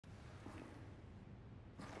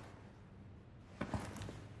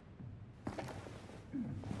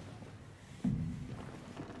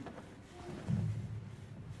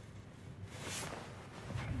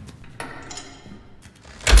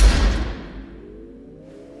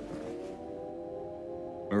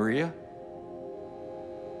Maria?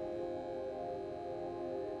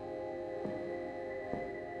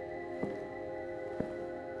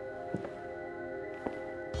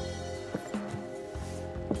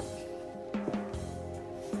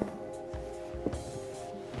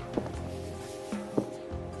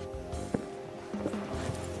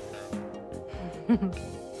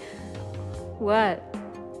 What?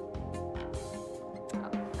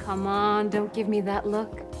 Oh, come on, don't give me that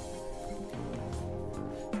look.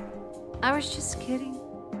 I was just kidding.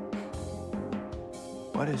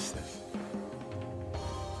 What is this?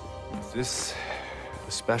 Is this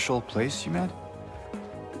a special place you met?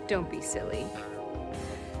 Don't be silly.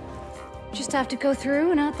 Just have to go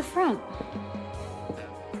through and out the front.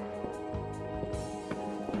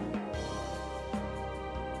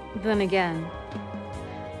 Then again,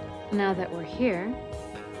 now that we're here,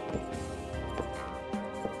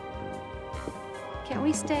 can't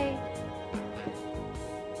we stay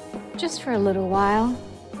just for a little while?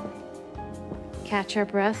 Catch our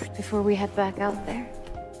breath before we head back out there?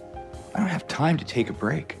 I don't have time to take a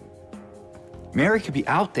break. Mary could be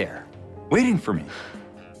out there, waiting for me.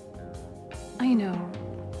 I know.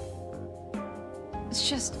 It's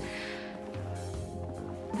just...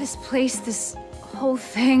 this place, this whole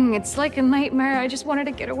thing, it's like a nightmare. I just wanted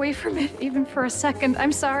to get away from it, even for a second.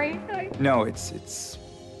 I'm sorry. No, it's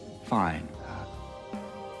fine.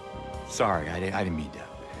 Sorry, I didn't mean to.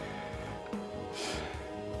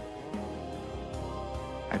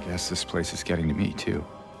 I guess this place is getting to me, too.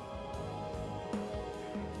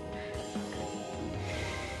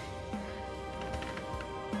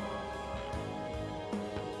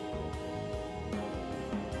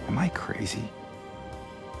 Am I crazy?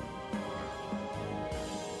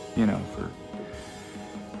 You know, for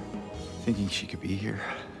thinking she could be here.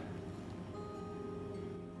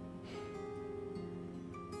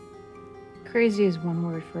 Crazy is one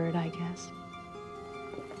word for it, I guess.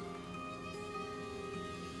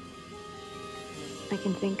 I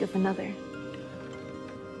can think of another.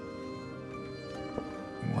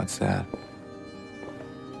 What's that?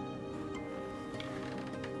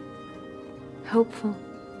 Hopeful.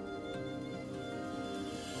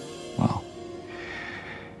 Well,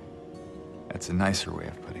 that's a nicer way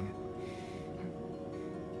of putting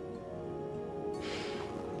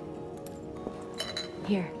it.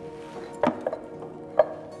 Here.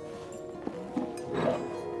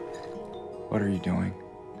 What are you doing?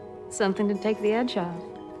 Something to take the edge off.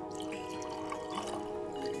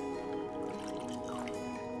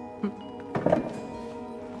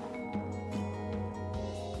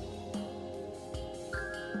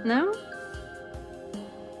 No?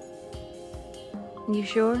 You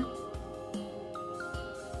sure?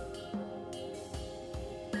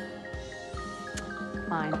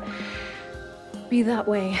 Fine. Be that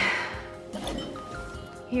way.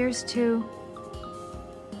 Here's to...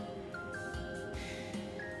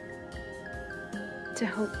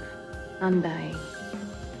 hope undying.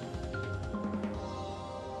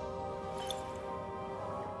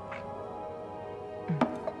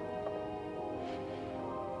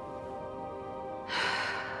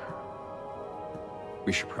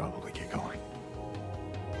 We should probably get going.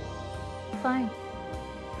 Fine.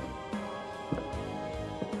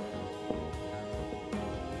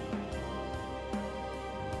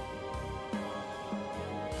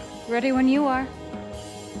 Ready when you are.